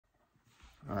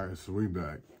All right, so we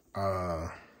back.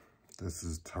 This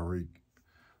is Tariq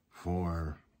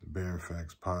for the Bear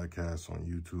Facts podcast on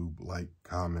YouTube. Like,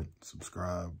 comment,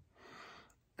 subscribe.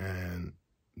 And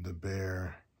the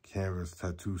Bear Canvas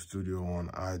Tattoo Studio on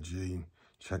IG.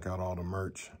 Check out all the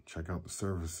merch. Check out the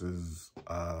services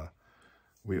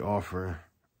we offer.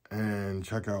 And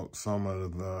check out some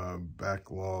of the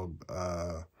backlog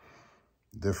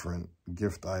different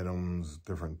gift items,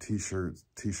 different t-shirts,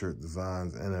 t-shirt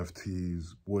designs,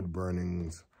 NFTs, wood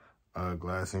burnings,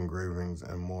 glass engravings,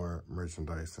 and more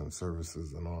merchandise and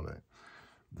services and all that.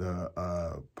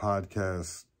 The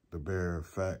podcast, The Bear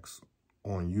Facts,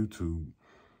 on YouTube,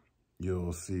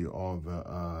 you'll see all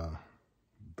the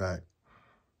back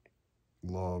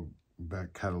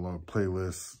catalog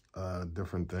playlists,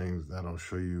 different things that'll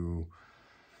show you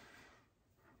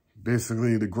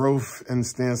basically the growth and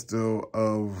standstill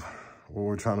of what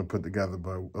we're trying to put together.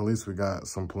 But at least we got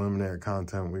some preliminary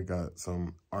content. We got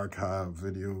some archive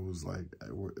videos. Like,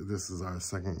 this is our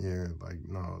second year. Like,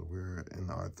 no, we're in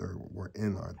our third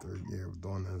year of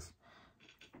doing this.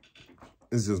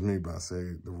 It's just me, but I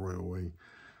say the royal way.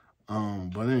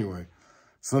 But anyway,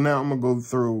 so now I'm gonna go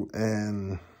through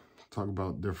and talk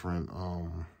about different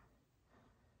all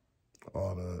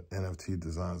the NFT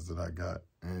designs that I got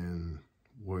and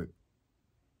what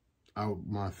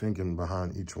my thinking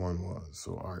behind each one was.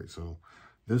 So, all right, so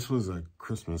this was a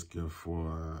Christmas gift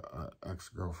for an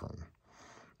ex-girlfriend.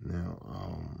 Now,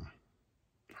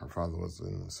 her father was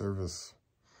in the service,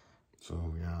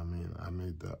 so yeah, I mean, I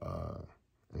made the,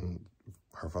 and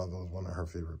her father was one of her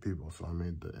favorite people, so I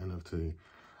made the NFT.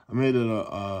 I made it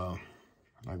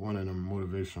like one of them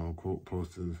motivational quote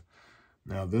posters.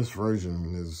 Now, this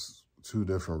version is two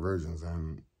different versions,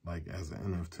 and like as an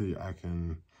NFT, I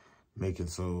can make it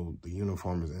so the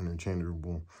uniform is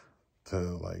interchangeable to,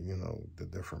 like, you know, the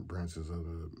different branches of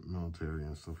the military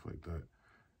and stuff like that.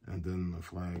 And then the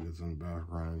flag is in the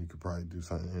background. You could probably do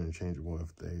something interchangeable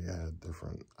if they had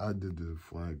different. I did the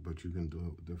flag, but you can do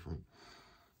it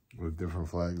with different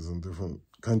flags in different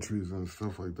countries and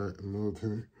stuff like that in the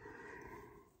military.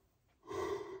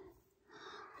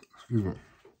 Excuse me.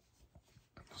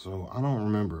 So I don't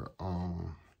remember.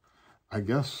 I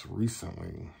guess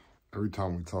recently, every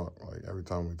time we talk,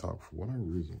 for whatever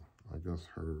reason, I guess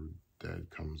her dad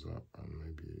comes up and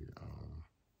maybe,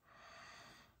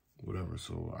 whatever.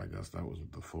 So I guess that was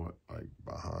the thought, like,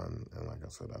 behind, and like I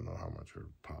said, I know how much her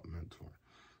pop meant to her.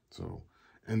 So,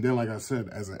 and then, like I said,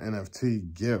 as an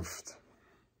NFT gift,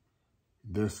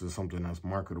 this is something that's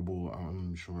marketable.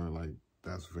 I'm sure, like,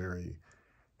 that's very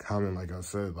common, like I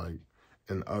said, like,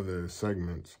 in other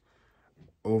segments.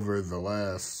 Over the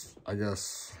last, I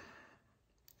guess,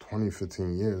 20,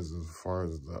 15 years, as far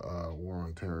as the war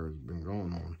on terror has been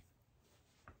going on,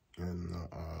 and the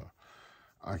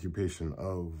occupation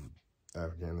of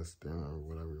Afghanistan, or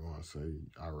whatever you want to say,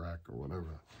 Iraq or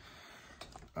whatever,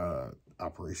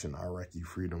 Operation Iraqi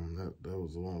Freedom, that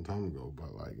was a long time ago,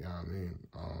 but, like, yeah, I mean,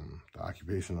 the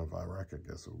occupation of Iraq, I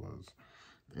guess it was,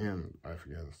 and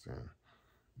Afghanistan,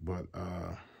 but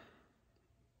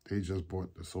they just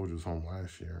brought the soldiers home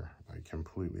last year, like,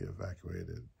 completely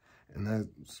evacuated. And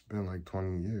that's been like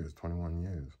 20 years, 21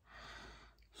 years.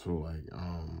 So, like,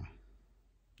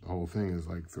 the whole thing is,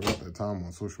 like, throughout that time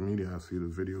on social media, I see the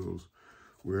videos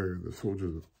where the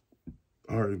soldiers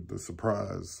are the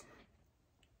surprise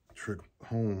trick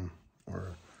home,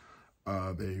 or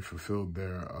they fulfilled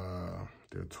their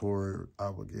tour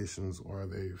obligations, or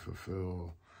they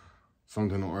fulfill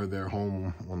something, or they're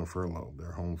home on a furlough.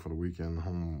 They're home for the weekend,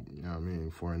 home, you know what I mean,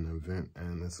 for an event,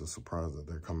 and it's a surprise that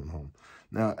they're coming home.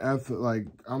 Now, after, like,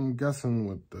 I'm guessing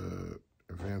with the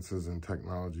advances in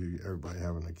technology, everybody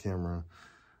having a camera,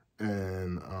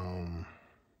 and,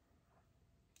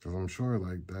 because I'm sure,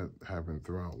 like, that happened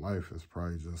throughout life. It's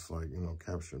probably just, like, you know,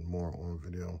 captured more on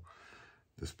video,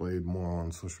 displayed more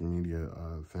on social media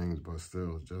things, but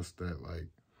still, just that, like,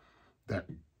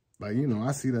 like, you know,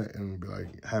 I see that and be,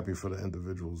 like, happy for the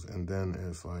individuals. And then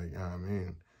it's like, you know what I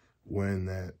mean, when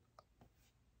that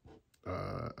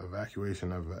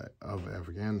evacuation of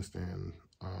Afghanistan,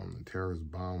 the terrorists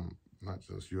bombed not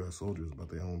just U.S. soldiers,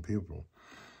 but their own people.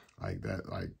 Like that,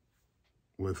 like,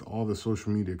 with all the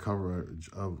social media coverage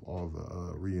of all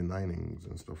the reunitings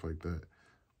and stuff like that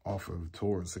off of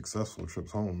tours, successful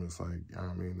trips home, it's like, you know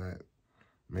what I mean, that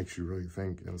makes you really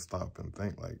think and stop and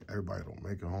think, like, everybody don't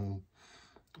make it home.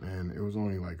 And it was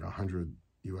only like 100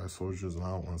 U.S. soldiers, and I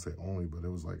don't want to say only, but it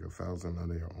was like 1,000 of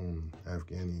their own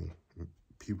Afghani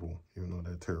people, even though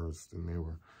they're terrorists and they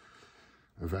were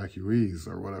evacuees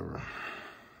or whatever.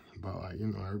 But, like, you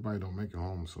know, everybody don't make it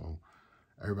home. So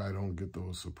everybody don't get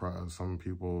those surprise. Some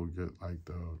people get like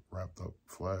the wrapped up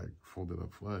flag, folded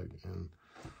up flag, and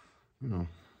you know,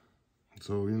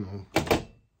 so you know,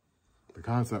 the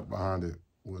concept behind it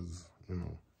was, you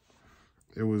know,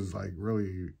 it was like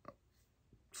really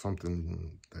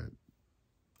something that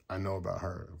I know about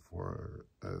her for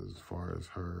as far as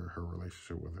her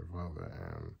relationship with her father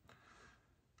and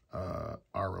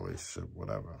our relationship,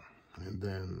 whatever. And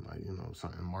then, like, you know,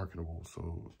 something marketable.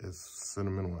 So it's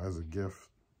sentimental as a gift,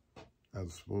 as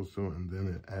it's supposed to, and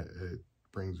then it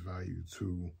brings value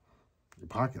to your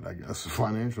pocket, I guess,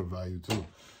 financial value too.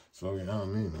 So, you know what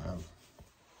I mean?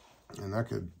 And that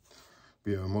could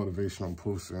be a motivational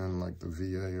poster in like the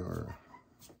VA or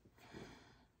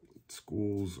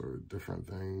schools or different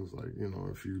things. Like, you know,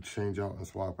 if you change out and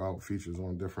swap out features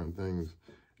on different things,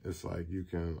 it's like you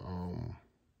can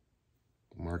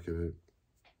market it,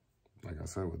 like I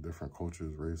said, with different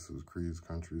cultures, races, creeds,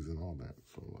 countries, and all that.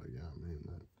 So, like, yeah, I mean,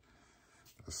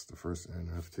 that's the first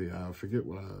NFT. I forget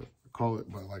what I call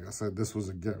it, but like I said, this was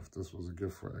a gift. This was a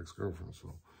gift for ex-girlfriend,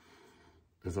 so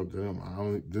it's up to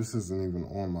them. This isn't even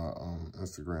on my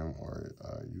Instagram or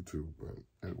YouTube,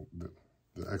 but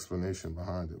the explanation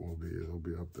behind it it'll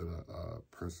be up to the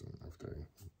person if they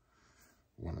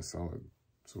want to sell it.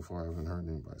 So far, I haven't heard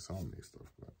anybody selling me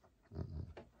stuff,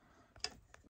 but